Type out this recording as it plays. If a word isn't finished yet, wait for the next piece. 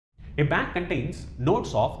A bag contains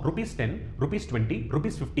notes of rupees 10, rupees 20,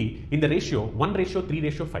 rupees 50 in the ratio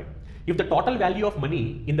 1:3:5. If the total value of money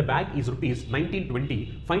in the bag is rupees 1920,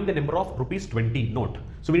 find the number of rupees 20 note.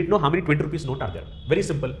 So we need to know how many 20 rupees note are there. Very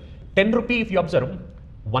simple. 10 rupee, if you observe,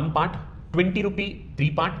 1 part, 20 rupee,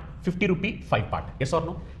 3 part, 50 rupee, 5 part. Yes or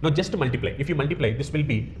no? Now just multiply. If you multiply, this will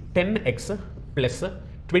be 10x plus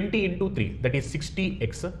 20 into 3, that is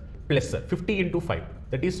 60x plus 50 into 5,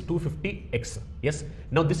 that is 250x. Yes.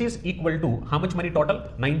 Now this is equal to how much money total?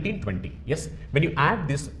 1920. Yes. When you add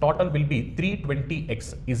this, total will be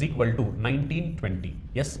 320x is equal to 1920.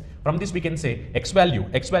 Yes. From this we can say x value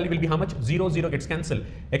will be how much? 0, 0 gets cancelled.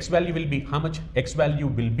 X value will be how much? X value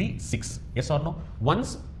will be 6. Yes or no?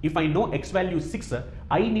 Once if I know x value is 6,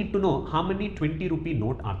 I need to know how many 20 rupee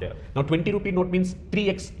note are there. Now 20 rupee note means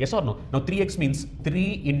 3x. Yes or no? Now 3x means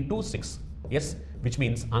 3 into 6. Yes, which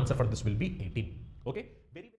means answer for this will be 18. Okay.